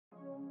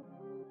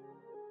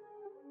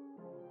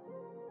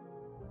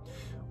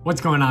What's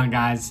going on,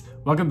 guys?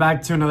 Welcome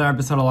back to another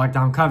episode of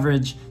Lockdown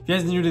Coverage. If you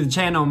guys are new to the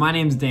channel, my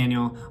name's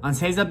Daniel. On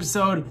today's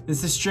episode,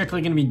 this is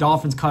strictly going to be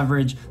Dolphins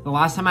coverage. The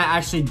last time I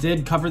actually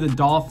did cover the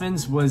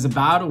Dolphins was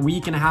about a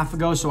week and a half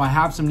ago, so I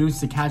have some news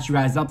to catch you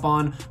guys up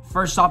on.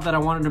 First off that I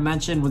wanted to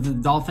mention was that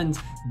the Dolphins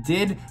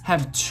did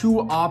have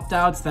two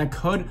opt-outs that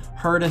could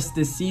hurt us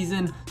this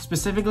season,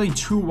 specifically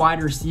two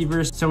wide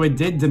receivers, so it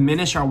did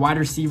diminish our wide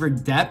receiver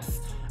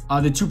depth.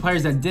 The two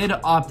players that did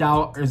opt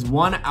out is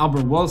one,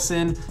 Albert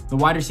Wilson, the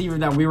wide receiver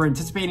that we were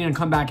anticipating to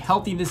come back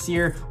healthy this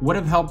year, would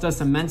have helped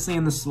us immensely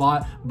in the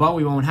slot, but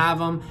we won't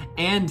have him.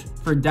 And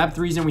for depth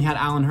reason, we had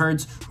Allen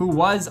Hurts, who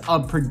was a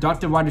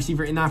productive wide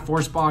receiver in that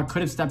 4 spot,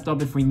 could have stepped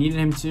up if we needed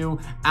him to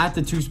at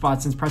the 2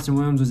 spot since Preston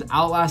Williams was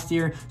out last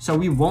year. So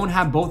we won't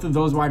have both of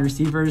those wide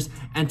receivers.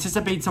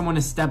 Anticipate someone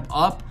to step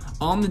up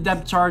on the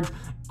depth chart.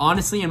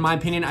 Honestly, in my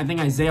opinion, I think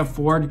Isaiah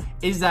Ford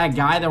is that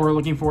guy that we're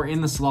looking for in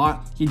the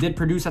slot. He did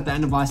produce at the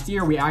end of last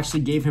year. We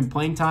actually gave him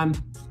playing time,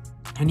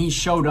 and he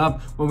showed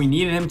up when we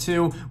needed him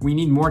to. We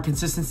need more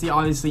consistency,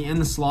 obviously, in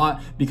the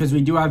slot because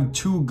we do have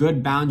two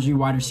good boundary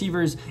wide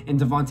receivers in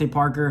Devontae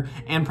Parker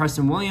and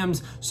Preston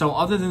Williams. So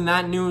other than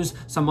that news,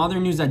 some other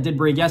news that did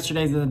break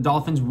yesterday is that the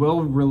Dolphins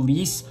will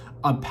release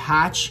a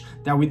patch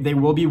that they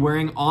will be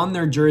wearing on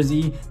their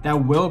jersey that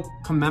will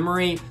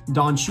commemorate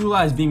Don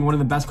Shula as being one of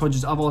the best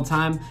coaches of all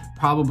time,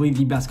 probably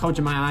the best coach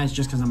in my eyes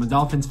just because I'm a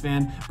Dolphins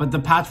fan. But the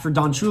patch for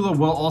Don Shula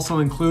will also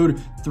include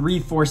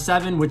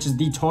 347, which is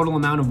the total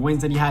amount of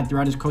wins that he had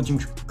throughout his coaching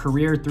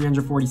career,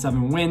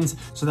 347 wins.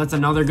 So that's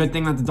another good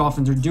thing that the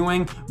Dolphins are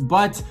doing.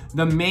 But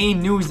the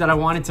main news that I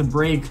wanted to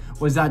break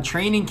was that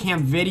training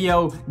camp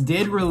video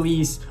did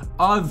release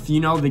of,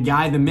 the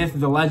guy, the myth,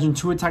 the legend,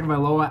 Tua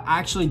Tagovailoa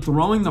actually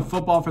throwing the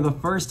football for the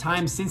first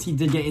time since he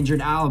did get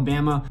injured at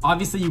Alabama.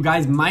 Obviously, you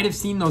guys might have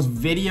seen those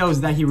videos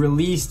that he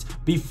released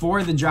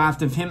before the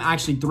draft of him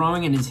actually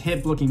throwing and his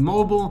hip looking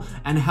mobile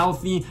and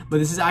healthy, but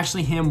this is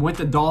actually him with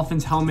the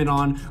Dolphins helmet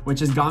on, which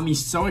has got me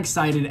so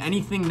excited.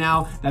 Anything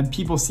now that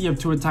people see of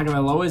Tua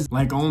Tagovailoa is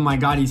like, oh my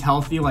God, he's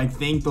healthy, like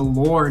thank the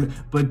Lord.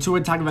 But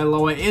Tua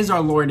Tagovailoa is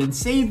our Lord and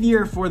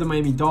Savior for the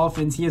Miami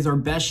Dolphins. He is our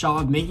best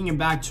shot of making it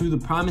back to the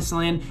promised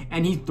land,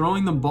 and he's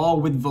throwing the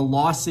ball with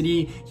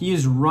velocity. He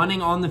is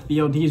running on the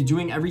field. He is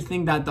doing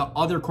everything that the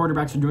other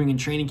quarterbacks are doing in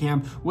training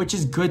camp, which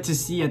is good to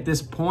see at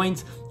this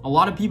point. A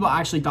lot of people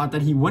actually thought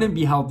that he wouldn't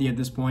be healthy at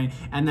this point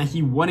and that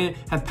he wouldn't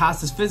have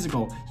passed his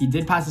physical. He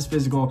did pass his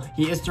physical.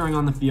 He is throwing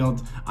on the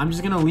field. I'm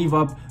just going to leave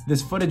up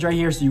this footage right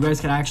here so you guys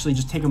can actually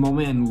just take a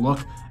moment and look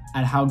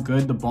at how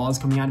good the ball is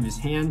coming out of his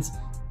hands.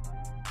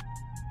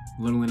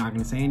 Literally not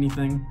going to say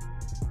anything.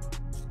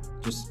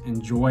 Just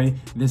enjoy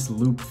this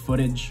loop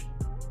footage.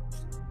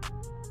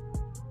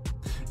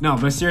 No,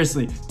 but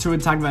seriously, Tua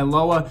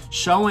Tagovailoa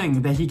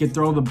showing that he could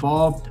throw the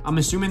ball. I'm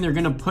assuming they're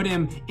going to put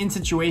him in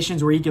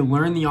situations where he can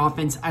learn the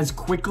offense as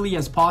quickly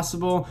as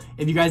possible.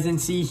 If you guys didn't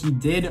see, he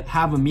did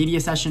have a media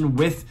session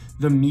with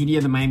the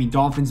media, the Miami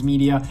Dolphins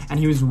media, and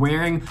he was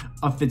wearing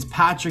a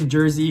Fitzpatrick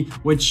jersey,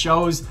 which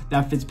shows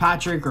that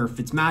Fitzpatrick or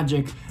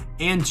Fitzmagic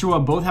and Tua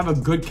both have a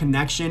good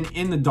connection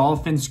in the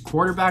Dolphins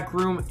quarterback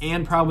room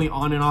and probably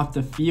on and off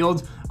the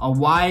field. A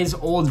wise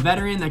old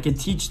veteran that could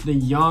teach the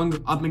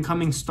young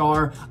up-and-coming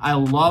star. I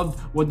love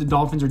what the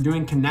Dolphins are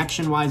doing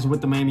connection-wise with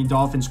the Miami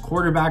Dolphins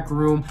quarterback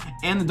room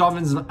and the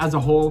Dolphins as a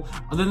whole.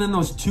 Other than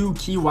those two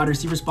key wide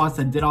receiver spots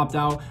that did opt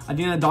out, I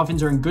think the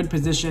Dolphins are in good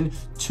position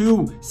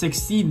to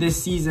succeed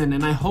this season,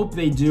 and I hope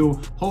they do.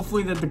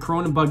 Hopefully that the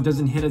corona bug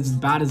doesn't hit as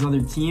bad as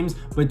other teams,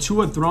 but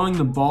Tua throwing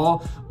the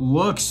ball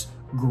looks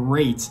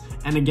great.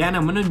 And again,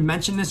 I'm going to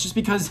mention this just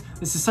because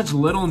this is such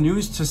little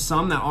news to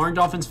some that aren't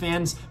Dolphins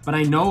fans, but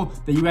I know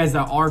that you guys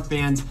that are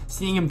fans,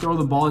 seeing him throw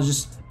the ball is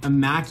just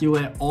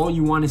immaculate. All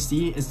you want to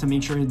see is to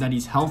make sure that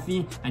he's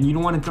healthy, and you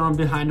don't want to throw him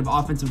behind an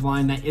offensive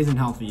line that isn't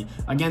healthy.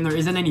 Again, there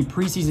isn't any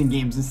preseason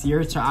games this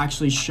year to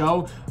actually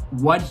show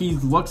what he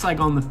looks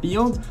like on the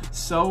field,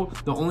 so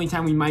the only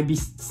time we might be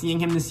seeing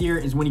him this year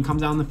is when he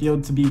comes out on the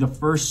field to be the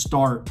first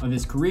start of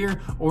his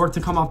career or to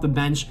come off the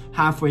bench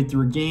halfway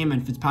through a game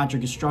and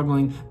Fitzpatrick is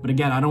struggling. But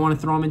again, I don't want to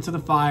throw him into the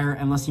fire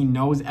unless he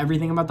knows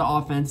everything about the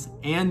offense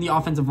and the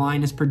offensive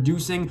line is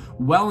producing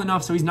well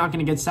enough so he's not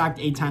going to get sacked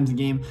 8 times a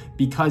game,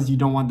 because you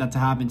don't want that to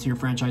happen to your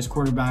franchise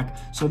quarterback.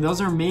 So those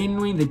are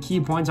mainly the key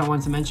points I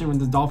wanted to mention with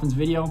the Dolphins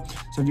video.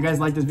 So if you guys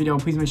like this video,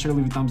 please make sure to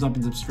leave a thumbs up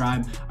and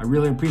subscribe. I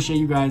really appreciate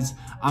you guys.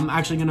 I'm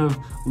actually gonna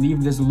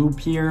leave this loop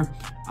here.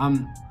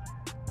 I'm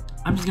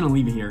just gonna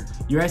leave it here.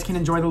 You guys can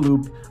enjoy the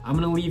loop. I'm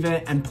gonna leave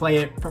it and play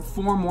it for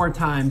 4 more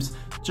times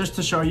just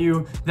to show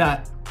you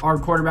that our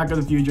quarterback of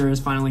the future is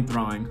finally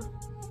throwing.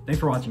 Thanks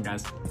for watching,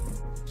 guys.